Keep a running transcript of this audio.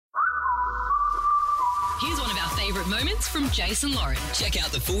Here's one of our favourite moments from Jason Lauren. Check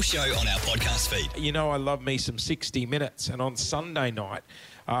out the full show on our podcast feed. You know, I love me some 60 Minutes. And on Sunday night,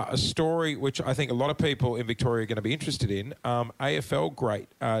 a story which I think a lot of people in Victoria are going to be interested in, AFL great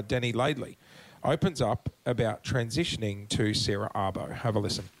Danny Laidley opens up about transitioning to Sarah Arbo. Have a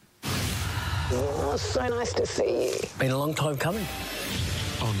listen. Oh, so nice to see you. Been a long time coming.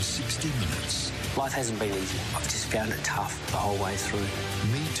 On 60 Minutes. Life hasn't been easy. I've just found it tough the whole way through.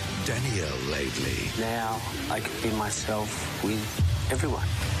 Meet Danielle Laidley. Now I can be myself with everyone.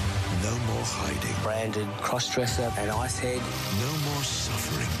 No more hiding. Branded cross-dresser, and I said, no more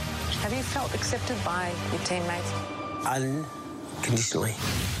suffering. Have you felt accepted by your teammates? unconditionally.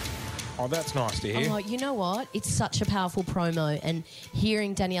 Oh, that's nice to hear. Oh, you know what? It's such a powerful promo, and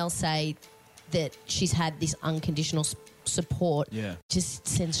hearing Danielle say that she's had this unconditional support just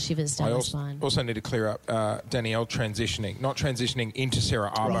sends shivers down the spine. I also need to clear up Danielle transitioning, not transitioning into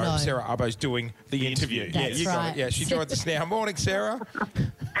Sarah Arbo. No. Sarah Arbo's doing the interview. That's you got right. it. Yeah, she joins us now. Morning, Sarah.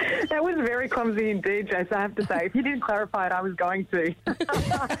 That was very clumsy indeed, Jace, I have to say. If you didn't clarify it, I was going to.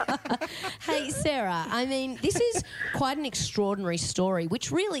 Hey, Sarah, I mean, this is quite an extraordinary story,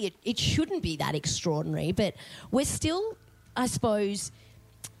 which really it shouldn't be that extraordinary, but we're still, I suppose,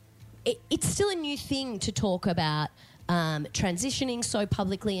 it's still a new thing to talk about transitioning so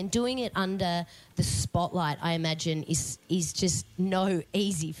publicly, and doing it under the spotlight, I imagine, is just no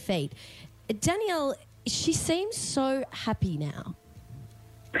easy feat. Danielle, she seems so happy now.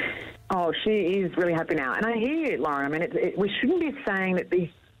 Oh, she is really happy now. And I hear you, Lauren. I mean, we shouldn't be saying that these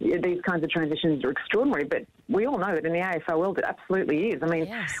kinds of transitions are extraordinary, but we all know that in the AFL world it absolutely is. I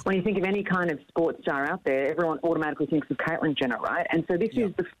mean, when you think of any kind of sports star out there, everyone automatically thinks of Caitlyn Jenner, right? And so this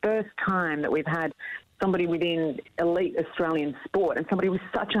is the first time that we've had somebody within elite Australian sport, and somebody with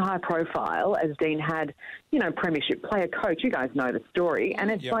such a high profile as Dean had, you know, premiership player, coach. You guys know the story. And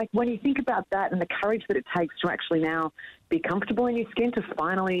it's like, when you think about that and the courage that it takes to actually now be comfortable in your skin, to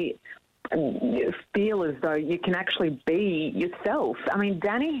finally feel as though you can actually be yourself. I mean,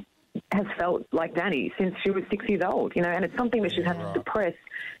 Danny has felt like Danny since she was 6 years old, you know, and it's something that she's had to suppress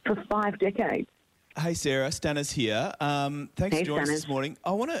for 5 decades. Hey Sarah, Stanners here. Thanks for joining us this morning.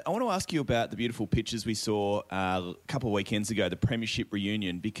 I want to ask you about the beautiful pictures we saw a couple of weekends ago, the Premiership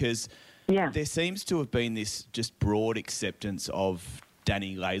reunion, because there seems to have been this just broad acceptance of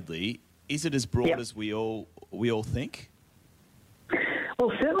Danny Laidley. Is it as broad as we all think?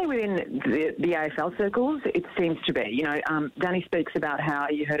 Well, certainly within the AFL circles, it seems to be. You know, Danny speaks about how,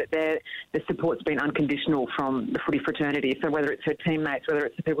 you heard it there, the support's been unconditional from the footy fraternity. So whether it's her teammates, whether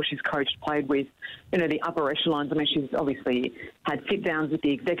it's the people she's coached, played with, you know, the upper echelons. I mean, she's obviously had sit-downs with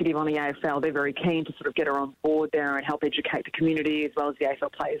the executive on the AFL. They're very keen to sort of get her on board there and help educate the community as well as the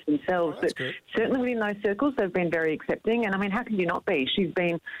AFL players themselves. But certainly within those circles, they've been very accepting. And, I mean, how can you not be? She's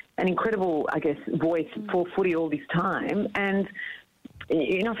been an incredible, I guess, voice for footy all this time. And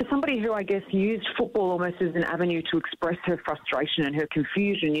you know, for somebody who, I guess, used football almost as an avenue to express her frustration and her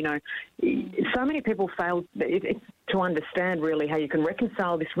confusion, you know, so many people fail to understand really how you can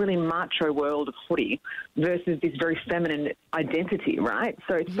reconcile this really macho world of footy versus this very feminine identity, right?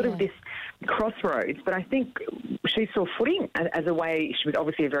 So it's sort of this crossroads. But I think she saw footy as a way. She was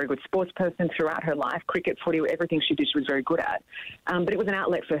obviously a very good sports person throughout her life. Cricket, footy, everything she did, she was very good at. But it was an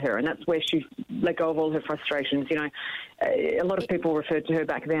outlet for her, and that's where she let go of all her frustrations. You know, a lot of people referred to her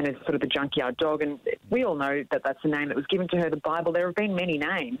back then as sort of the junkyard dog, and we all know that that's the name that was given to her, the Bible. There have been many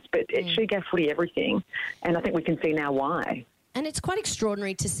names, but she gave footy everything, and I think we can see now why. And it's quite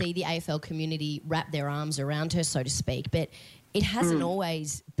extraordinary to see the AFL community wrap their arms around her, so to speak, but it hasn't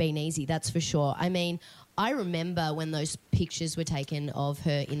always been easy, that's for sure. I mean, I remember when those pictures were taken of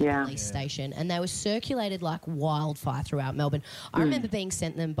her in the police station, and they were circulated like wildfire throughout Melbourne. I remember being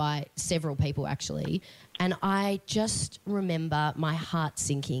sent them by several people, actually, and I just remember my heart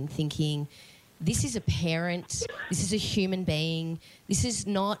sinking, thinking, this is a parent, this is a human being, this is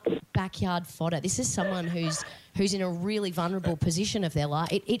not backyard fodder. This is someone who's in a really vulnerable position of their life.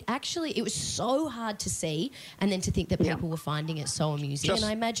 It was so hard to see, and then to think that people were finding it so amusing. And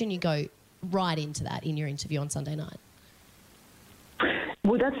I imagine you go right into that in your interview on Sunday night.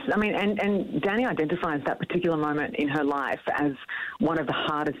 Well, and Danny identifies that particular moment in her life as one of the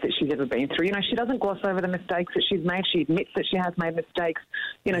hardest that she's ever been through. You know, she doesn't gloss over the mistakes that she's made. She admits that she has made mistakes.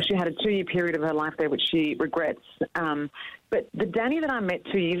 You know, she had a 2-year period of her life there which she regrets. But the Danny that I met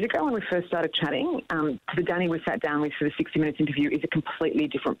 2 years ago when we first started chatting, the Danny we sat down with for the 60 Minutes interview is a completely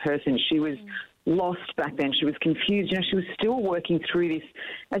different person. She was lost back then. She was confused. You know, she was still working through this,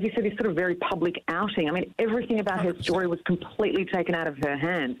 as you said, this sort of very public outing. I mean, everything about her story was completely taken out of her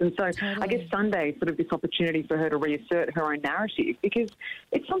hands. And so I guess Sunday is sort of this opportunity for her to reassert her own narrative because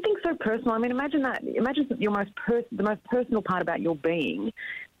it's something so personal. I mean, imagine that. Imagine the most personal part about your being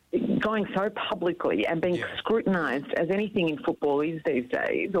going so publicly and being scrutinised as anything in football is these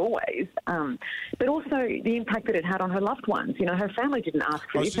days, always, but also the impact that it had on her loved ones. You know, her family didn't ask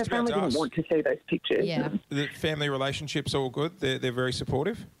for this. Her family didn't want to see those pictures. Yeah. The family relationships all good? They're very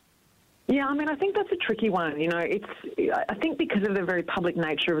supportive? Yeah, I mean, I think that's a tricky one. You know, I think because of the very public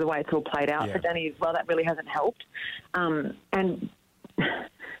nature of the way it's all played out for Danny as well, that really hasn't helped. And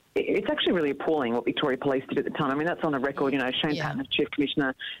it's actually really appalling what Victoria Police did at the time. I mean, that's on the record. You know, Shane Patton, the Chief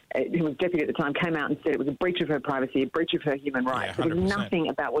Commissioner, who was deputy at the time, came out and said it was a breach of her privacy, a breach of her human rights. There was nothing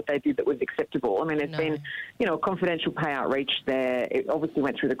about what they did that was acceptable. I mean, there's been, you know, a confidential payout reached there. It obviously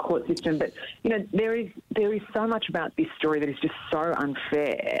went through the court system. But, you know, there is so much about this story that is just so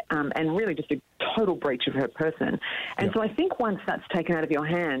unfair and really just a total breach of her person. And so I think once that's taken out of your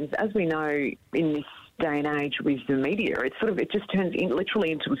hands, as we know in this day and age with the media, it just turns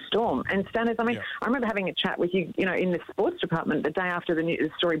literally into a storm. And Stanners, I mean, I remember having a chat with you, you know, in the sports department the day after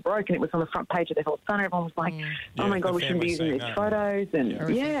the story broke, and it was on the front page of the Herald Sun. Everyone was like, "Oh my God, we shouldn't be using these photos," and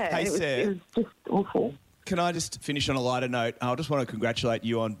Hey, it was just awful. Can I just finish on a lighter note? I just want to congratulate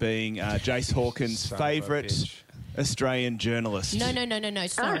you on being Jace Hawkins' favourite Australian journalist. No.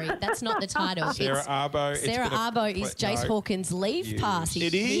 Sorry, that's not the title. Sarah Arbo. Sarah Arbo is Jace Hawkins' leave pass.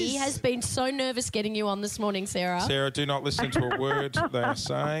 It is. He has been so nervous getting you on this morning, Sarah. Sarah, do not listen to a word they are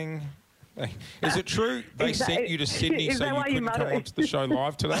saying. Is it true they sent you to Sydney so you couldn't come onto the show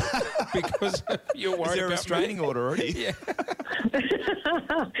live today? Because you're worried about... Is there a restraining order already? Yeah.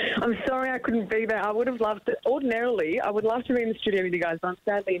 I'm sorry I couldn't be there. I would have loved to. Ordinarily, I would love to be in the studio with you guys, but I'm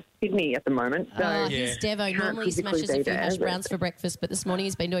sadly in Sydney at the moment. So he's Devo. Normally he smashes a few hash browns for breakfast, but this morning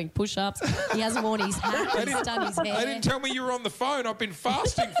he's been doing push-ups. He hasn't worn his hat. He's done his hair. They didn't tell me you were on the phone. I've been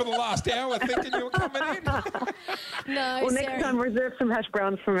fasting for the last hour thinking you were coming in. No, well, next time reserve some hash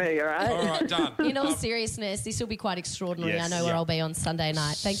browns for me, all right? All right, done. In all seriousness, this will be quite extraordinary. I know where I'll be on Sunday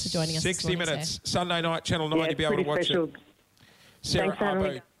night. Thanks for joining us 60 this morning, minutes, Sunday night, Channel 9. You'll be able to watch special. it. Sarah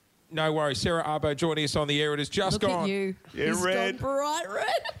Arbo. No worries. Sarah Arbo joining us on the air. It has just gone. Look at you. Yeah, red. Gone bright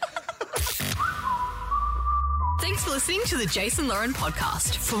red. Thanks for listening to the Jason Lauren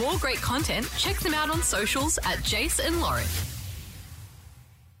podcast. For more great content, check them out on socials at Jason Lauren.